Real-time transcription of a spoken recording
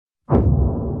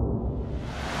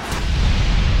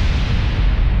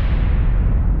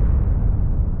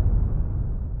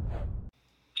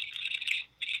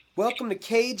Welcome to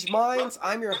Cage Minds.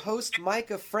 I'm your host,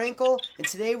 Micah Frankel, and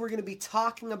today we're going to be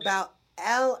talking about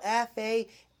LFA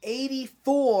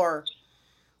 84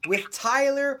 with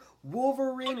Tyler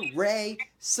Wolverine Ray.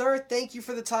 Sir, thank you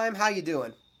for the time. How you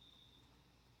doing?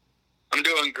 I'm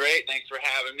doing great. Thanks for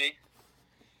having me.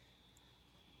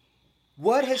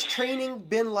 What has training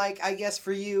been like, I guess,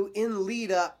 for you in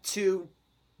lead up to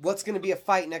what's going to be a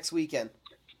fight next weekend?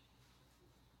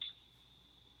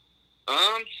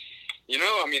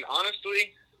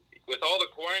 Honestly, with all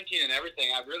the quarantine and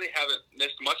everything, I really haven't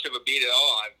missed much of a beat at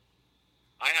all.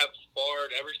 I have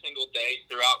sparred every single day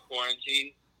throughout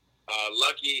quarantine.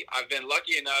 I've been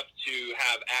lucky enough to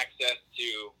have access to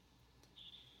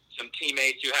some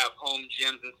teammates who have home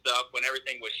gyms and stuff. When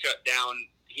everything was shut down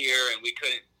here and we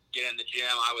couldn't get in the gym,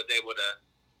 I was able to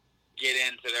get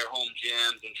into their home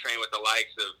gyms and train with the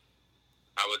likes of,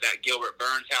 I was at Gilbert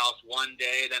Burns' house one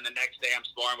day, then the next day I'm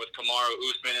sparring with Kamaru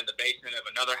Usman in the basement of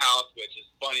another house, which is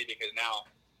funny because now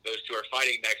those two are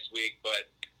fighting next week. But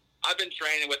I've been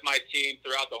training with my team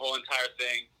throughout the whole entire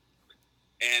thing,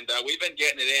 and we've been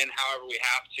getting it in however we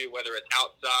have to, whether it's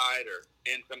outside or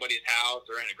in somebody's house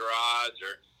or in a garage,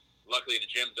 or luckily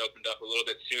the gym's opened up a little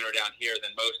bit sooner down here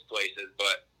than most places,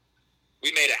 but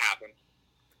we made it happen.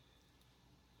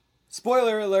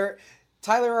 Spoiler alert,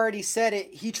 Tyler already said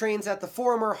it. He trains at the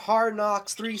former Hard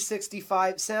Knocks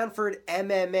 365 Sanford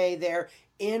MMA there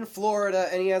in Florida,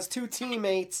 and he has two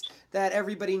teammates that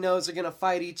everybody knows are going to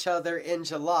fight each other in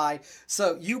July.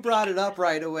 So you brought it up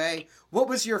right away. What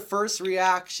was your first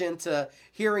reaction to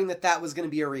hearing that was going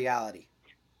to be a reality?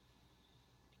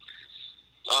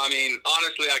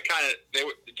 Honestly,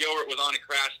 Gilbert was on a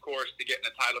crash course to getting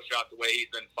a title shot the way he's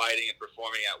been fighting and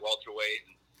performing at welterweight.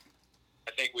 And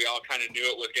I think we all kind of knew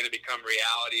it was going to become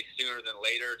reality sooner than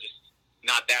later, just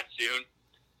not that soon.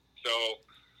 So,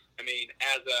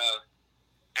 as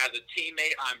a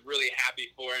teammate, I'm really happy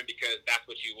for him because that's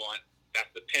what you want. That's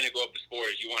the pinnacle of the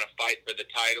sport, is you want to fight for the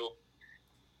title.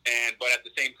 But at the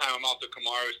same time, I'm also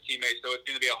Kamaru's teammate, so it's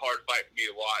going to be a hard fight for me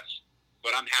to watch.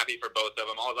 But I'm happy for both of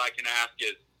them. All I can ask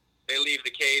is they leave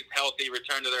the cage healthy,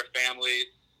 return to their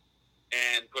families,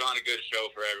 and put on a good show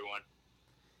for everyone.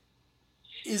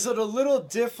 Is it a little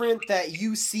different that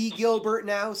you see Gilbert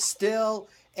now still,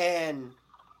 and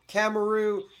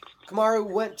Kamaru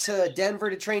went to Denver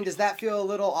to train? Does that feel a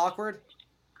little awkward?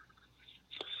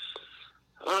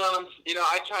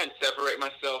 I try and separate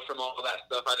myself from all that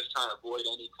stuff. I just try and avoid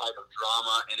any type of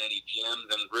drama in any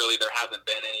gyms, and really there hasn't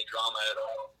been any drama at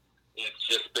all. It's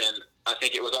just been, I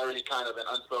think it was already kind of an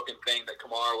unspoken thing that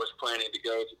Kamaru was planning to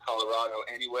go to Colorado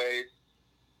anyways.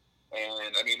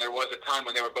 And, there was a time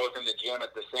when they were both in the gym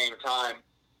at the same time,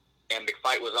 and the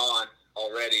fight was on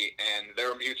already, and they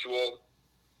were mutual.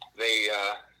 They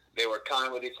were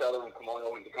kind with each other when Kamaru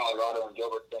went to Colorado, and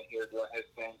Gilbert's been here doing his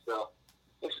thing. So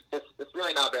it's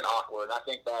really not been awkward. I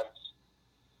think that's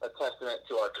a testament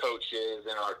to our coaches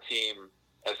and our team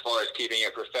as far as keeping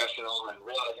it professional and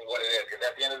realizing what it is. Because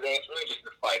at the end of the day, it's really just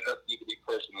a fight. It doesn't need to be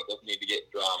personal. It doesn't need to get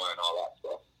drama and all that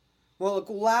stuff. Well,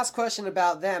 last question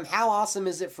about them. How awesome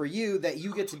is it for you that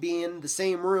you get to be in the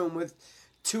same room with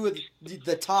two of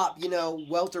the top,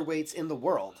 welterweights in the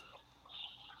world?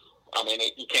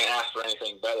 You can't ask for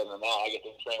anything better than that. I get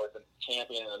to train with the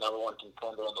champion and the number one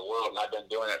contender in the world, and I've been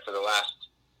doing it for the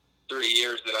last 3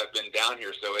 years that I've been down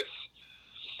here. So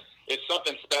it's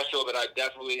something special that I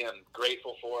definitely am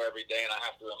grateful for every day, and I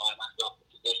have to remind myself the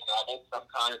position I'm in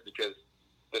sometimes because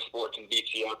the sport can beat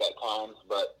you up at times,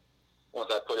 but once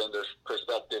I put into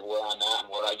perspective where I'm at and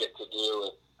what I get to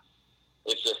do,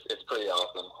 it's pretty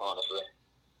awesome, honestly.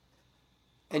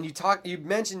 And you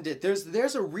mentioned it.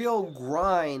 There's a real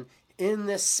grind in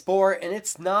this sport, and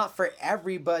it's not for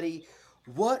everybody.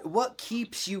 What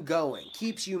keeps you going?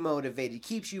 Keeps you motivated?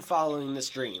 Keeps you following this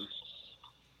dream?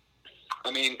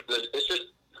 It's just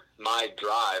my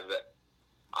drive that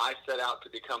I set out to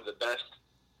become the best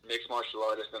mixed martial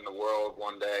artist in the world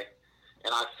one day. And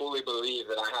I fully believe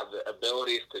that I have the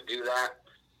abilities to do that.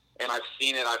 And I've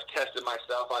seen it. I've tested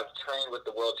myself. I've trained with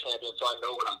the world champion, so I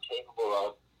know what I'm capable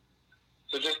of.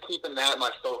 So just keeping that my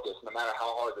focus, no matter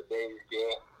how hard the days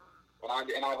get.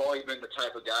 And I've always been the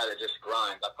type of guy that just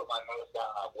grinds. I put my nose down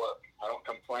and I work. I don't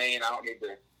complain. I don't need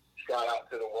to shout out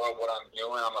to the world what I'm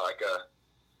doing. I'm like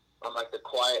the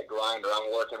quiet grinder.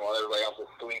 I'm working while everybody else is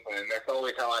sleeping. And that's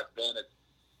always how I've been. It's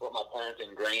what my parents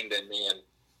ingrained in me, and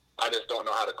I just don't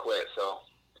know how to quit. So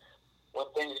when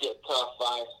things get tough,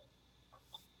 I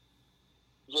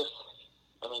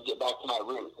get back to my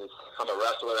roots. I'm a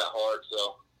wrestler at heart,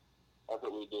 so that's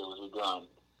what we do, is we grind.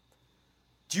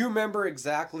 Do you remember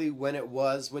exactly when it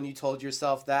was when you told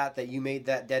yourself that you made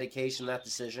that dedication, that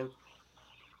decision?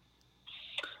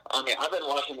 I mean, I've been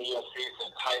watching the UFC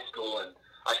since high school, and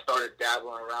I started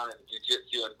dabbling around in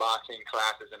jiu-jitsu and boxing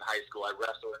classes in high school. I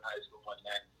wrestled in high school one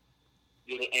day.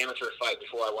 Did an amateur fight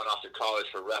before I went off to college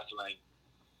for wrestling.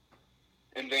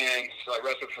 And then, so I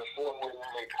wrestled for 4 more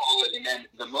years in college. And then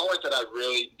the moment that I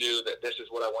really knew that this is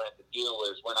what I wanted to do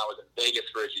was when I was in Vegas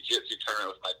for a jiu-jitsu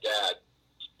tournament with my dad.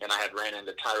 And I had ran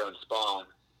into Tyrone Spong.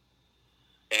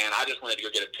 And I just wanted to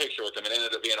go get a picture with him. It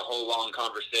ended up being a whole long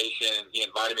conversation. He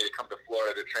invited me to come to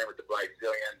Florida to train with the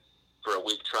Brazilians for a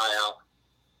week tryout.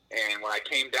 And when I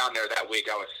came down there that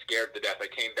week, I was scared to death. I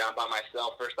came down by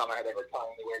myself. First time I had ever come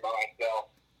anywhere by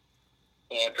myself.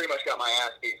 And pretty much got my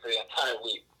ass beat for the entire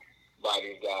week by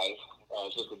these guys.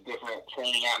 It's just a different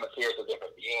training atmosphere. It's a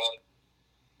different feeling.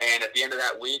 And at the end of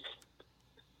that week,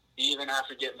 even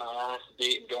after getting my ass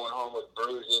beat and going home with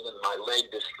bruises and my leg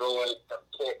destroyed, some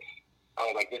kicks, I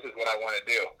was like, this is what I want to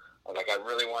do. I was like, I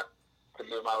really want to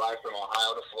move my life from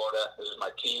Ohio to Florida. This is my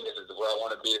team. This is where I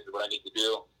want to be. This is what I need to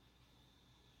do.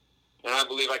 And I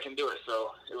believe I can do it.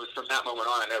 So it was from that moment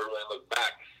on, I never really looked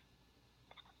back.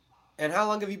 And how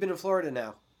long have you been in Florida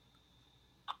now?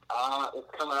 It's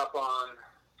coming up on,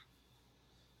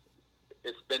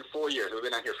 it's been 4 years. We've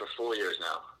been out here for 4 years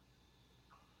now.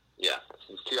 Yeah,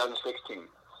 since 2016.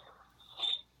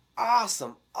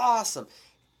 Awesome, awesome.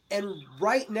 And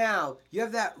right now, you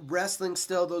have that wrestling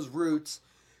still, those roots.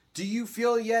 Do you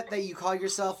feel yet that you call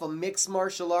yourself a mixed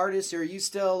martial artist, or are you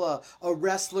still a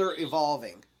wrestler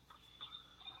evolving?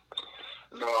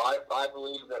 No, I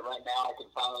believe that right now I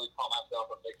can finally call myself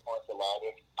a mixed martial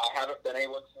artist. I haven't been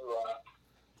able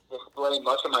to display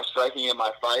much of my striking in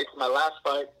my fights. My last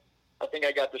fight, I think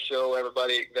I got to show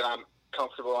everybody that I'm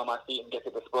comfortable on my feet and get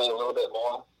to display a little bit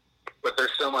more. But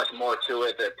there's so much more to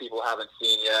it that people haven't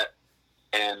seen yet.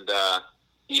 And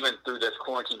even through this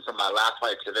quarantine from my last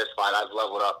fight to this fight, I've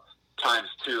leveled up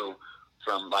 ×2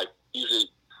 from, like, usually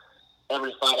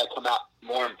every fight I come out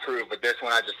more improved. But this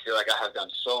one I just feel like I have done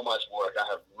so much work. I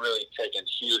have really taken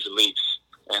huge leaps.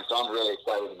 And so I'm really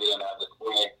excited to be in that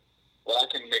display. But I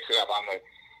can mix it up.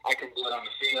 I can do it on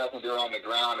the feet. I can do it on the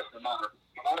ground. It's no matter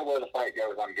where the fight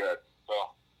goes, I'm good. So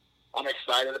I'm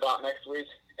excited about next week.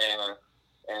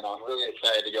 And I'm really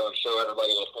excited to go and show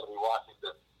everybody that's going to be watching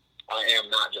that I am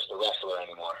not just a wrestler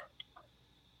anymore.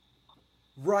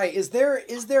 Right. Is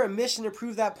there a mission to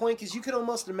prove that point? Because you could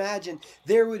almost imagine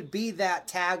there would be that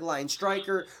tagline,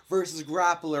 striker versus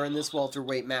grappler, in this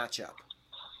welterweight matchup.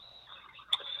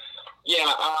 Yeah,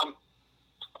 I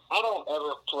don't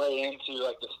ever play into,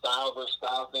 like, the style versus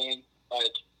style thing.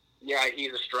 Like, yeah,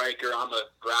 he's a striker. I'm a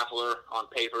grappler on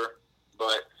paper.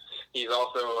 But he's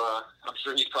also, I'm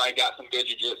sure he's probably got some good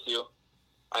jiu-jitsu.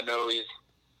 I know he's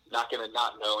not going to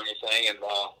not know anything. And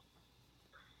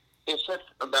it's just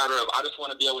a matter of, I just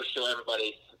want to be able to show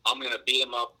everybody I'm going to beat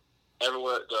him up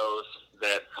everywhere it goes,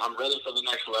 that I'm ready for the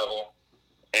next level.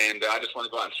 And I just want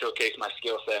to go out and showcase my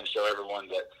skill set and show everyone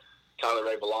that Tyler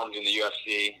Ray belongs in the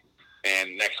UFC.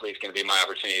 And next week's going to be my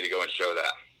opportunity to go and show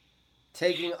that.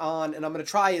 Taking on, and I'm going to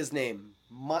try his name,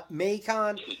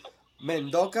 Maycon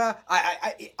Mendoka.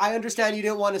 I understand you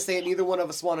didn't want to say it. Neither one of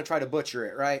us want to try to butcher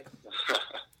it, right?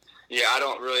 Yeah, I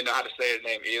don't really know how to say his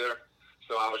name either.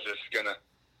 So I was just going to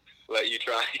let you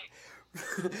try.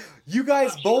 You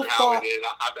guys both thought... It is.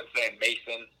 I've been saying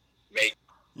Mason.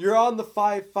 You're on the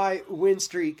 5-fight win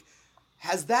streak.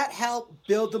 Has that helped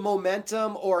build the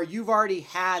momentum, or you've already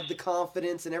had the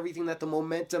confidence and everything that the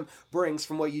momentum brings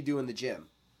from what you do in the gym?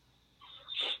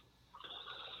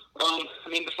 I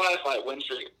mean, the 5-fight win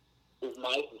streak is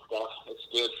nice and stuff. It's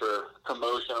good for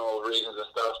promotional reasons and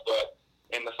stuff, but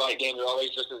in the fight game, you're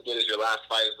always just as good as your last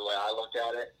fight is the way I look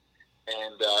at it.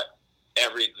 And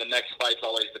the next fight's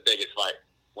always the biggest fight.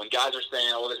 When guys are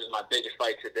saying, oh, this is my biggest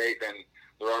fight to date, then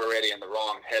they're already in the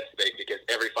wrong headspace, because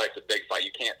every fight's a big fight.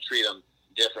 You can't treat them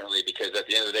differently, because at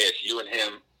the end of the day, it's you and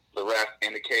him, the ref,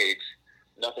 and the cage.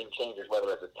 Nothing changes,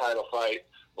 whether it's a title fight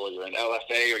or you're in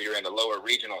LFA or you're in the lower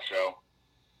regional show.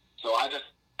 So I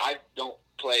don't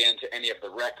play into any of the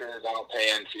records. I don't play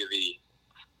into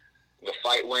the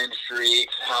fight win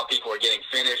streaks, how people are getting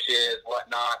finishes,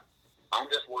 whatnot. I'm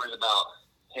just worried about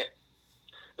him,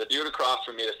 the dude across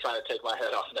from me that's trying to take my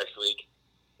head off next week.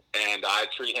 And I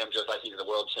treat him just like he's the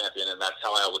world champion, and that's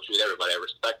how I will treat everybody. I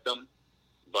respect them,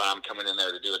 but I'm coming in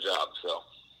there to do a job. So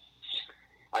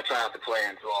I try not to play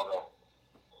into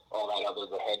all that other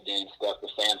the head game stuff, the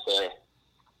fanfare.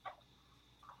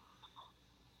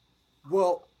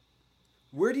 Well,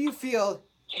 where do you feel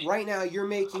right now you're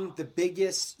making the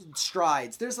biggest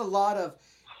strides? There's a lot of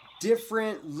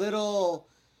different little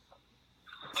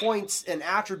points and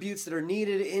attributes that are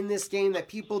needed in this game that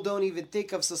people don't even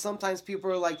think of. So sometimes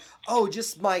people are like, oh,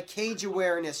 just my cage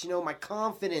awareness, my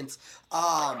confidence,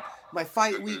 my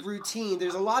fight week routine.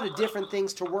 There's a lot of different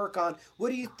things to work on. What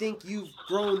do you think you've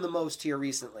grown the most here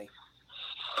recently?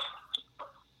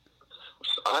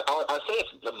 I say it's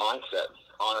the mindset,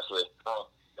 honestly.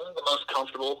 Being the most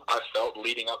comfortable I've felt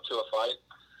leading up to a fight.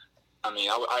 I mean,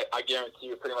 I guarantee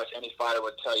you pretty much any fighter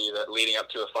would tell you that leading up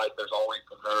to a fight, there's always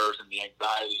the nerves and the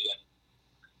anxiety and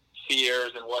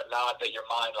fears and whatnot that your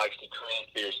mind likes to create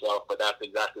for yourself, but that's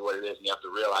exactly what it is, and you have to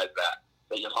realize that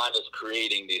your mind is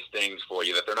creating these things for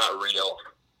you, that they're not real.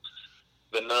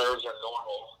 The nerves are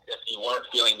normal. If you weren't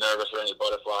feeling nervous or any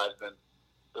butterflies, then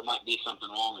there might be something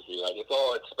wrong with you. Like, it's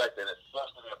all expected. It's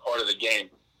supposed to be a part of the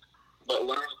game. But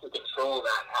learning to control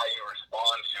that and how you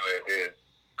respond to it is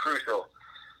crucial.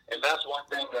 And that's one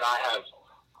thing that I have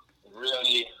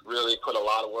really, really put a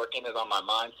lot of work in, is on my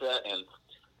mindset and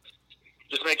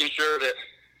just making sure that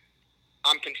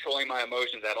I'm controlling my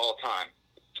emotions at all times.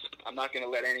 I'm not going to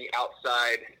let any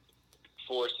outside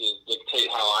forces dictate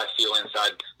how I feel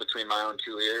inside between my own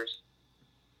two ears.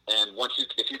 And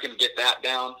if you can get that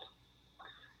down,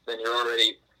 then you're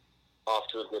already off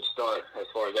to a good start as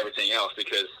far as everything else,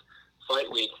 because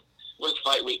with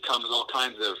fight week comes all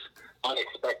kinds of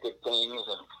unexpected things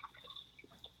and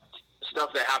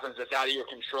stuff that happens that's out of your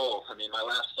control. I mean, my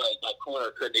last fight, my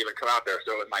corner couldn't even come out there,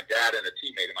 so it was my dad and a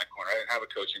teammate in my corner. I didn't have a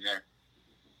coach in there.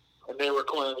 And they were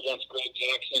cornering against Greg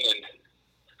Jackson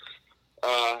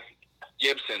and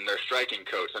Gibson, their striking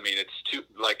coach. I mean, it's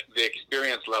the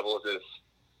experience levels is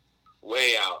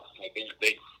way out. Like,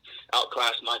 they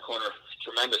outclassed my corner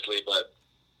tremendously, but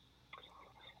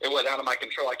it was out of my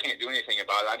control. I can't do anything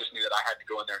about it. I just knew that I had to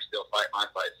go in there and still fight my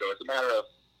fight. So it's a matter of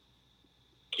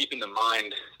keeping the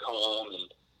mind calm and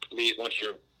once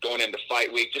you're going into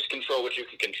fight week, just control what you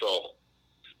can control.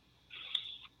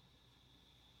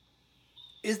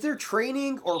 Is there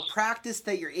training or practice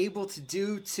that you're able to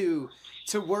do to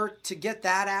work to get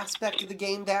that aspect of the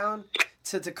game down,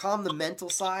 to calm the mental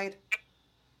side?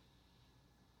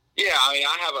 Yeah, I mean,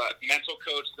 I have a mental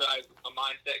coach a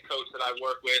mindset coach that I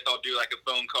work with. I'll do like a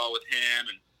phone call with him,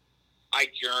 and I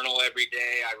journal every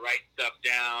day. I write stuff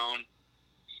down,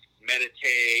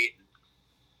 meditate,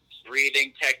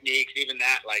 breathing techniques, even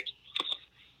that, like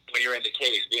when you're in the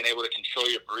cage, being able to control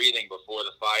your breathing before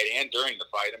the fight and during the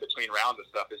fight and between rounds and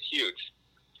stuff is huge.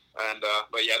 And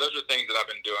but yeah, those are things that I've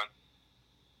been doing.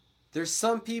 There's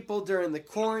some people during the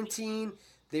quarantine,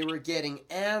 they were getting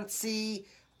antsy.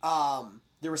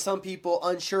 There were some people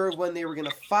unsure of when they were going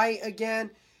to fight again.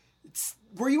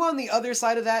 Were you on the other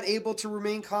side of that, able to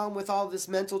remain calm with all this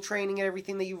mental training and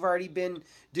everything that you've already been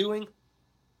doing?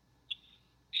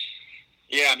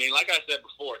 Yeah, I mean, like I said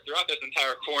before, throughout this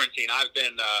entire quarantine, I've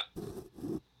been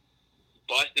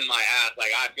busting my ass.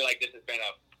 Like, I feel like this has been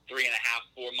a 3.5,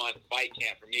 4 month fight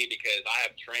camp for me, because I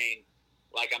have trained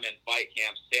like I'm in fight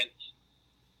camp since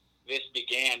this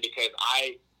began, because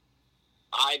I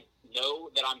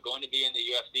know that I'm going to be in the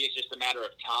UFC. It's just a matter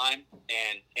of time.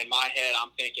 And in my head,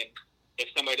 I'm thinking, if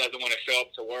somebody doesn't want to show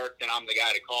up to work, then I'm the guy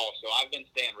to call. So I've been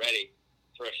staying ready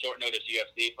for a short notice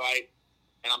UFC fight,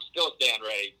 and I'm still staying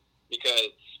ready,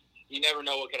 because you never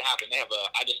know what could happen.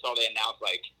 I just saw they announced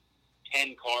like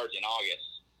 10 cards in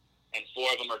August, and 4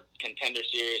 of them are contender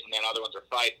series, and then other ones are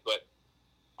fights. But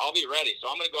I'll be ready. So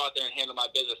I'm going to go out there and handle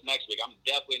my business next week. I'm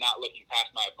definitely not looking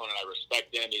past my opponent. I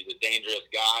respect him. He's a dangerous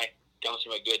guy. Comes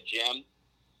from a good gym.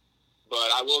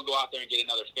 But I will go out there and get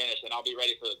another finish, and I'll be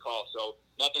ready for the call. So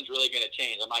nothing's really going to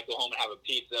change. I might go home and have a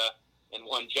pizza and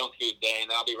one junk food day, and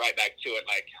then I'll be right back to it.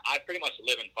 Like, I pretty much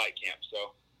live in fight camp.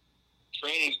 So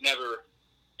training's never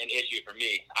an issue for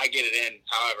me. I get it in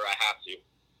however I have to.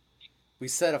 We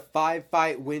set a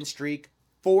 5-fight win streak.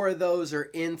 4 of those are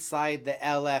inside the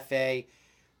LFA.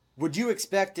 Would you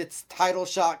expect its title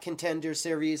shot contender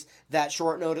series, that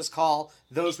short notice call,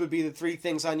 those would be the 3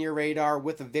 things on your radar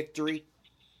with a victory?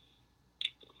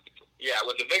 Yeah,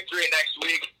 with the victory next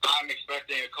week, I'm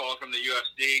expecting a call from the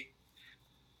UFC.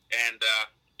 And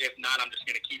if not, I'm just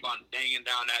going to keep on banging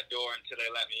down that door until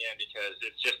they let me in, because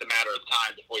it's just a matter of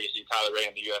time before you see Tyler Ray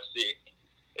in the UFC.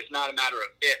 It's not a matter of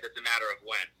if, it's a matter of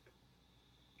when.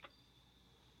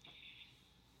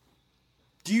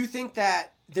 Do you think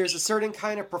that there's a certain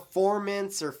kind of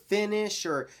performance or finish,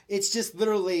 or it's just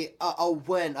literally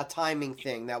a timing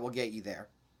thing that will get you there?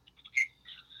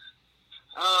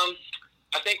 I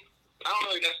don't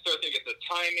really necessarily think it's the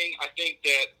timing. I think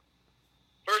that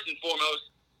first and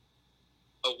foremost,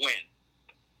 a win.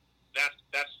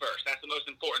 That's first. That's the most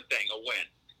important thing, a win.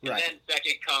 Right. And then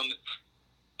second comes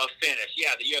a finish.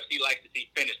 Yeah, the UFC likes to see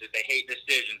finishes. They hate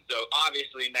decisions. So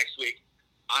obviously next week,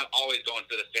 I'm always going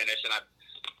for the finish, and I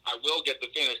will get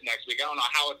the finish next week. I don't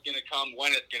know how it's going to come,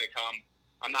 when it's going to come.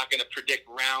 I'm not going to predict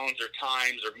rounds or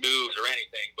times or moves or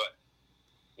anything, but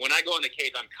when I go in the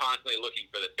cage, I'm constantly looking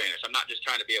for the finish. I'm not just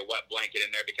trying to be a wet blanket in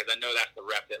there because I know that's the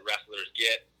rep that wrestlers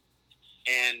get.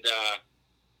 And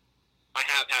I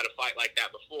have had a fight like that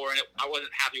before, and I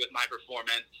wasn't happy with my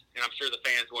performance, and I'm sure the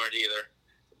fans weren't either.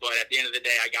 But at the end of the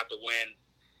day, I got the win,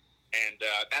 and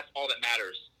that's all that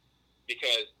matters,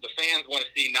 because the fans want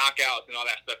to see knockouts and all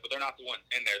that stuff, but they're not the ones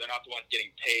in there. They're not the ones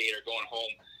getting paid or going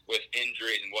home with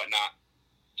injuries and whatnot.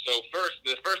 So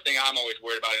the first thing I'm always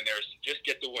worried about in there is just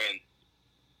get the win,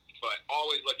 but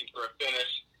always looking for a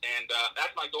finish. And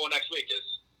that's my goal next week is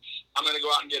I'm going to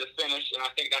go out and get a finish, and I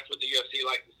think that's what the UFC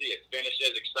likes to see. It's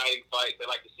finishes, exciting fights. They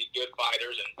like to see good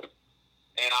fighters, and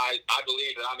I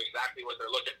believe that I'm exactly what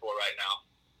they're looking for right now.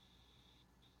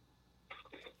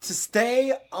 To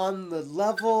stay on the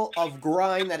level of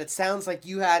grind that it sounds like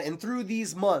you had, and through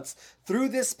these months, through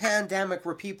this pandemic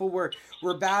where people were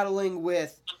battling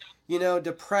with,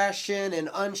 depression and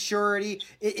unsurety,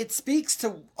 it speaks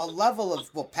to a level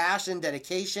of passion,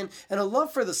 dedication, and a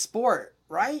love for the sport,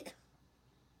 right?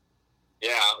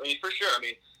 Yeah, I mean, for sure. I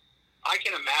mean, I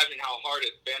can imagine how hard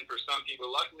it's been for some people.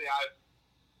 Luckily,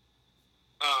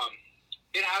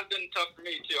 it has been tough for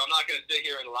me, too. I'm not going to sit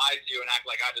here and lie to you and act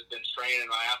like I've just been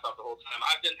training my ass off the whole time.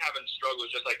 I've been having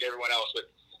struggles just like everyone else with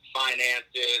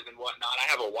finances and whatnot. I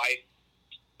have a wife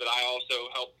that I also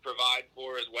help provide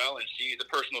for as well, and she's a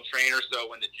personal trainer, so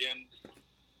when the gym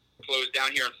closed down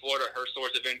here in Florida, her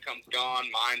source of income's gone,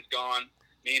 mine's gone.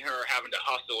 Me and her are having to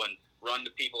hustle and run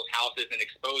to people's houses and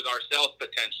expose ourselves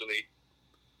potentially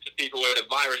to people with a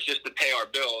virus just to pay our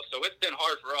bills. So it's been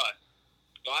hard for us.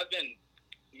 So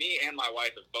me and my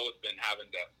wife have both been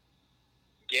having to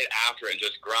get after it and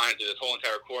just grind through this whole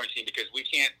entire quarantine, because we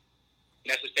can't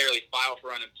necessarily file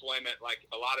for unemployment like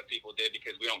a lot of people did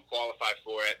because we don't qualify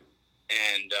for it.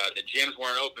 And the gyms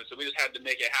weren't open, so we just had to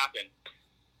make it happen.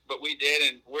 But we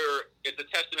did, and it's a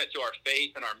testament to our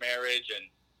faith and our marriage and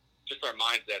just our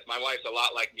mindsets. My wife's a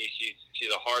lot like me.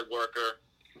 She's a hard worker.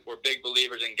 We're big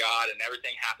believers in God, and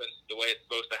everything happens the way it's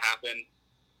supposed to happen.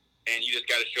 And you just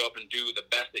got to show up and do the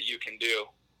best that you can do.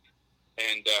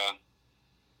 And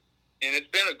it's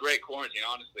been a great quarantine,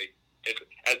 honestly.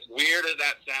 As weird as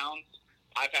that sounds,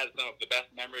 I've had some of the best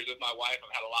memories with my wife.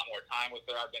 I've had a lot more time with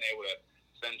her. I've been able to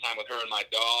spend time with her and my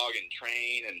dog and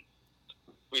train, and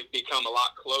we've become a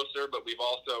lot closer, but we've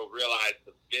also realized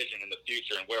the vision in the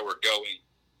future and where we're going.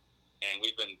 And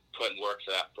we've been putting work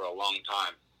for that for a long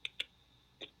time.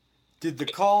 Did the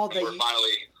call that we're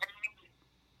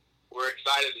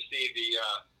excited to see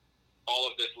all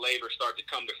of this labor start to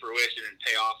come to fruition and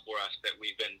pay off for us that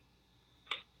we've been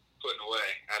putting away.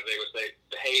 As they would say,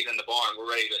 the hay's in the barn. We're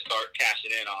ready to start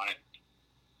cashing in on it.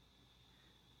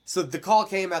 So the call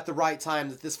came at the right time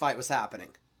that this fight was happening.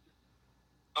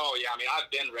 Oh, yeah. I mean, I've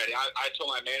been ready. I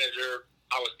told my manager,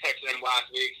 I was texting him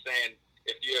last week saying,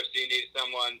 if UFC needs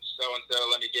someone, so-and-so,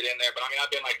 let me get in there. But, I mean,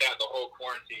 I've been like that the whole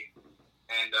quarantine.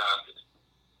 And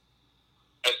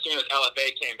as soon as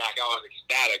LFA came back, I was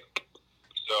ecstatic.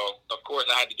 So, of course,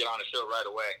 I had to get on the show right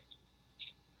away.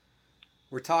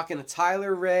 We're talking to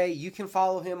Tyler Ray. You can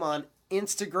follow him on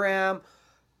Instagram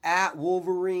at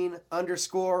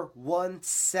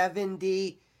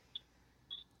Wolverine_170.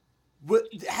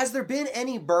 Has there been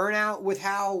any burnout with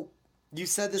how you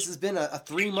said this has been a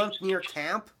 3-month near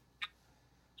camp?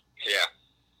 Yeah.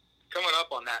 Coming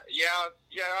up on that. Yeah,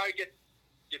 I get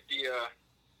the,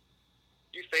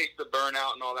 you face the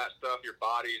burnout and all that stuff. Your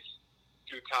body's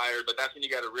too tired, but that's when you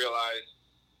got to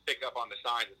pick up on the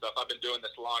signs and stuff. I've been doing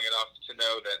this long enough to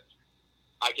know that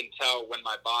I can tell when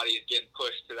my body is getting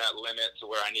pushed to that limit to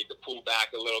where I need to pull back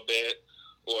a little bit,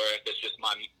 or if it's just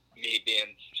me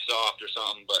being soft or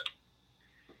something. But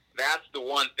that's the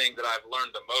one thing that I've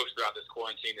learned the most throughout this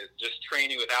quarantine is just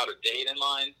training without a date in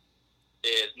mind,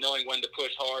 is knowing when to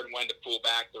push hard and when to pull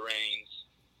back the reins.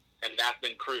 And that's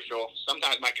been crucial.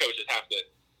 Sometimes my coaches have to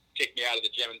kick me out of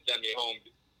the gym and send me home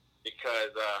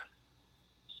because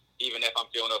even if I'm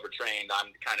feeling overtrained,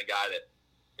 I'm the kind of guy that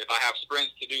if I have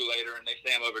sprints to do later and they say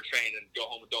I'm overtrained and go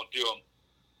home and don't do them,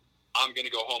 I'm going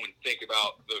to go home and think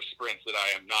about those sprints that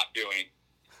I am not doing,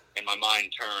 and my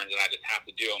mind turns, and I just have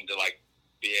to do them to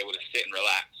be able to sit and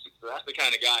relax. So that's the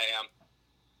kind of guy I am.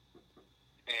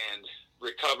 And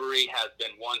recovery has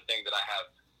been one thing that I have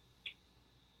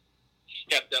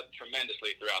stepped up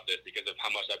tremendously throughout this because of how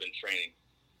much I've been training.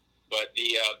 But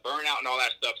the burnout and all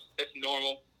that stuff, it's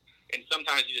normal. And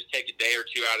sometimes you just take a day or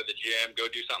two out of the gym, go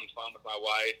do something fun with my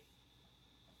wife,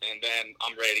 and then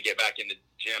I'm ready to get back in the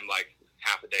gym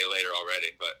half a day later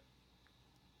already. But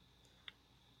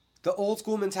the old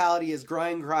school mentality is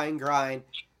grind, grind, grind.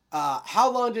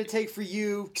 How long did it take for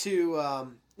you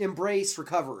to embrace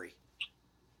recovery?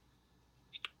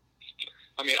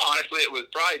 I mean, honestly, it was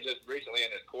probably just recently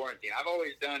in this quarantine. I've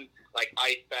always done like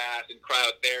ice baths and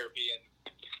cryotherapy and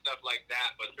stuff like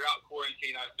that, but throughout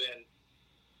quarantine, I've been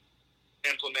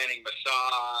implementing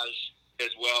massage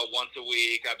as well once a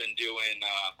week. I've been doing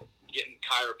getting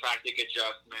chiropractic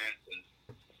adjustments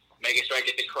and making sure I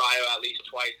get to cryo at least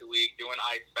twice a week, doing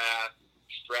ice baths,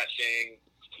 stretching.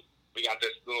 We got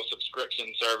this little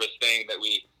subscription service thing that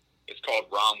it's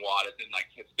called ROMWAD.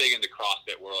 It's big in the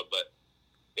CrossFit world, but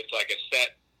it's like a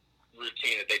set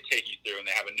routine that they take you through, and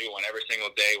they have a new one every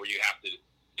single day where you have to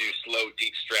do slow,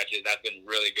 deep stretches. That's been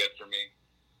really good for me.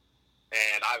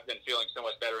 And I've been feeling so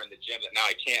much better in the gym that now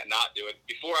I can't not do it.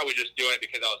 Before I was just doing it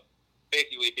because I was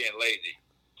basically being lazy.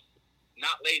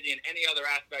 Not lazy in any other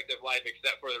aspect of life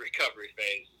except for the recovery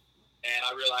phase. And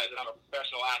I realized that I'm a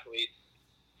professional athlete,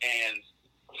 and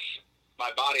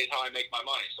my body is how I make my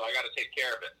money, so I got to take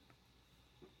care of it.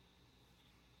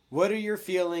 What are your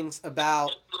feelings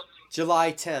about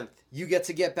July 10th? You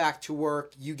get back to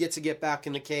work. You get to get back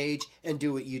in the cage and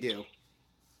do what you do.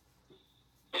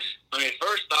 I mean,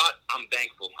 first thought, I'm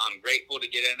thankful. I'm grateful to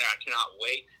get in there. I cannot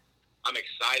wait. I'm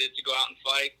excited to go out and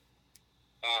fight.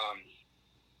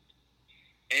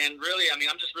 And really, I mean,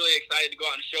 I'm just really excited to go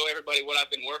out and show everybody what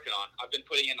I've been working on. I've been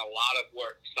putting in a lot of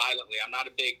work silently. I'm not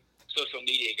a big social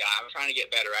media guy. I'm trying to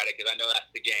get better at it because I know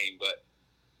that's the game, but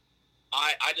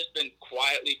I just been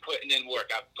quietly putting in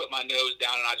work. I've put my nose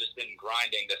down, and I've just been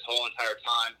grinding this whole entire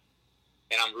time.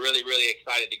 And I'm really, really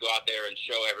excited to go out there and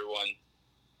show everyone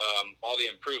all the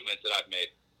improvements that I've made.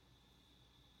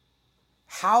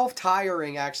 How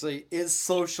tiring, actually, is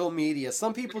social media?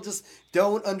 Some people just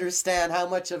don't understand how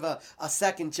much of a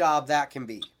second job that can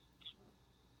be.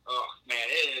 Oh, man,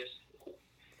 it is.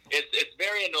 It's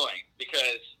very annoying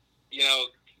because, you know,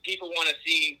 people want to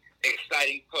see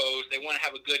exciting posts. They want to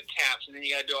have a good caption. Then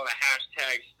you got to do all the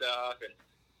hashtag stuff. And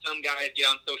some guys get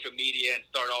on social media and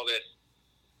start all this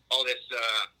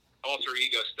alter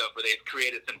ego stuff where they've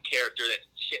created some character that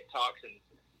shit talks and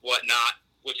whatnot,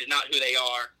 which is not who they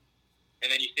are. And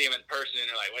then you see them in person and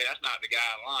they're like, wait, that's not the guy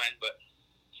online. But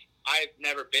I've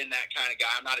never been that kind of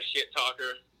guy. I'm not a shit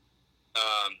talker.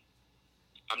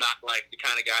 I'm not like the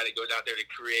kind of guy that goes out there to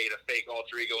create a fake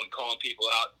alter ego and calling people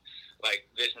out like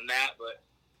this and that. But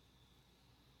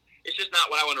it's just not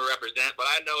what I want to represent, but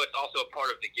I know it's also a part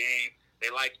of the game.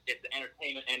 It's the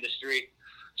entertainment industry.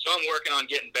 So I'm working on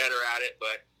getting better at it,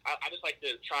 but I just like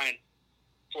to try and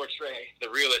portray the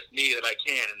realest me that I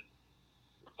can. And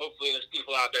hopefully there's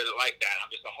people out there that like that.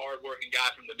 I'm just a hard-working guy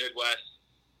from the Midwest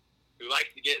who likes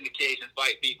to get in the cage and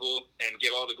fight people and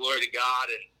give all the glory to God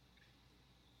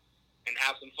and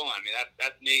have some fun. I mean,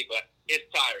 that's me, but it's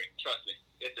tiring. Trust me.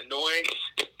 It's annoying,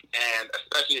 and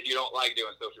especially if you don't like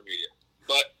doing social media.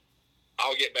 But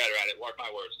I'll get better at it. Mark my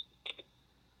words.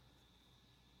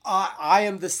 I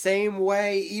am the same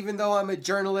way. Even though I'm a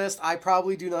journalist, I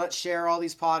probably do not share all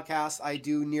these podcasts. I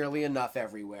do nearly enough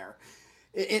everywhere.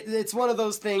 It's one of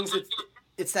those things.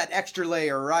 It's that extra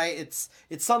layer, right?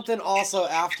 It's something also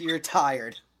after you're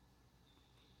tired.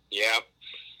 Yeah,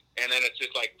 and then it's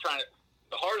just like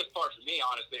the hardest part for me,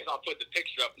 honestly, is I'll put the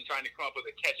picture up and trying to come up with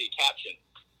a catchy caption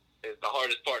is the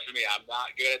hardest part for me. I'm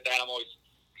not good at that. I'm always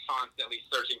constantly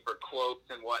searching for quotes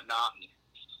and whatnot. And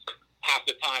half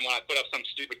the time when I put up some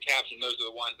stupid caption, those are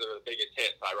the ones that are the biggest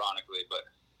hits, ironically. But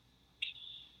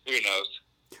who knows?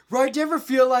 Right, do you ever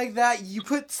feel like that? You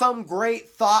put some great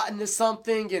thought into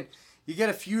something and you get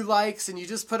a few likes and you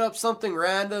just put up something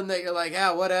random that you're like,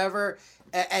 whatever,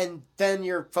 and then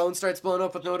your phone starts blowing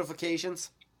up with notifications?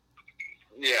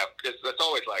 Yeah, it's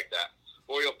always like that.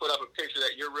 Or you'll put up a picture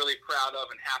that you're really proud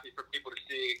of and happy for people to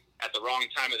see at the wrong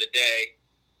time of the day.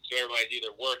 So everybody's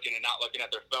either working and not looking at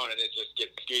their phone, and it just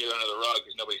gets skewered under the rug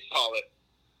because nobody saw it.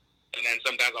 And then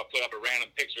sometimes I'll put up a random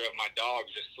picture of my dog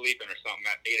just sleeping or something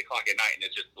at 8 o'clock at night, and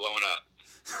it's just blowing up.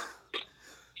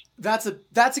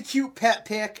 That's a cute pet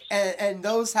pic, and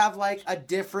those have like a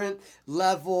different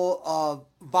level of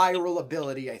viral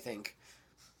ability, I think.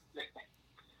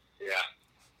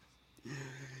 Yeah.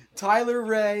 Tyler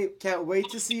Ray, can't wait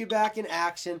to see you back in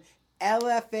action.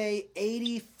 LFA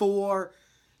 84.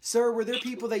 Sir, were there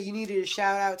people that you needed to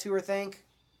shout out to or thank?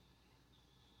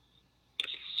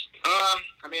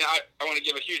 I mean, I want to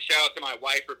give a huge shout out to my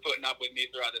wife for putting up with me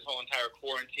throughout this whole entire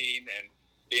quarantine and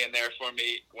being there for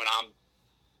me when I'm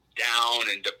down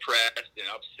and depressed and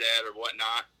upset or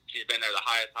whatnot. She's been there the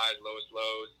highest highs, lowest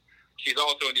lows. She's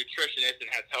also a nutritionist and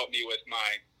has helped me with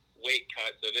my weight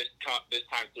cut. So this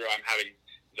time through, I'm having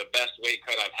the best weight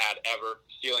cut I've had ever,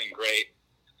 feeling great.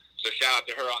 So shout out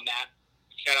to her on that.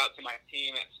 Shout out to my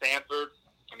team at Stanford.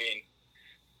 I mean,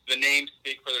 the names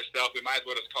speak for themselves. We might as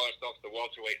well just call ourselves the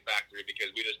welterweight factory because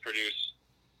we just produce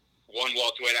one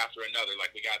welterweight after another.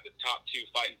 Like, we got the top two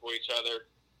fighting for each other,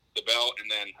 the belt, and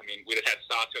then, I mean, we just had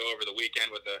Sato over the weekend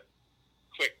with a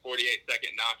quick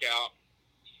 48-second knockout.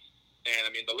 And,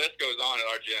 I mean, the list goes on at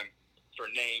our gym for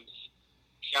names.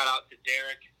 Shout out to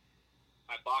Derek,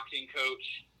 my boxing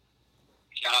coach.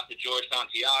 Shout out to George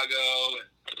Santiago and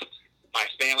my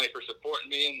family for supporting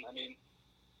me. And, I mean,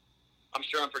 I'm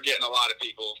sure I'm forgetting a lot of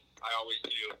people. I always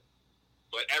do.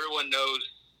 But everyone knows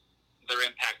their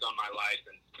impact on my life,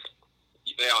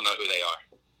 and they all know who they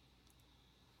are.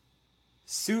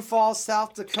 Sioux Falls,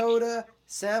 South Dakota,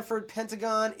 Sanford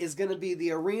Pentagon is going to be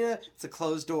the arena. It's a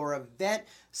closed-door event.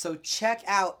 So check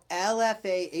out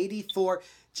LFA 84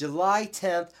 July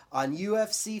 10th on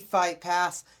UFC Fight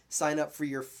Pass. Sign up for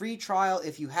your free trial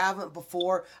if you haven't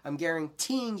before. I'm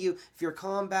guaranteeing you, if you're a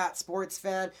combat sports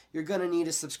fan, you're going to need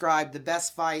to subscribe. The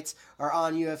best fights are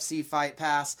on UFC Fight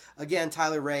Pass. Again,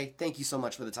 Tyler Ray, thank you so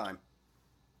much for the time.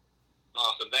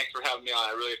 Awesome. Thanks for having me on.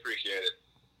 I really appreciate it.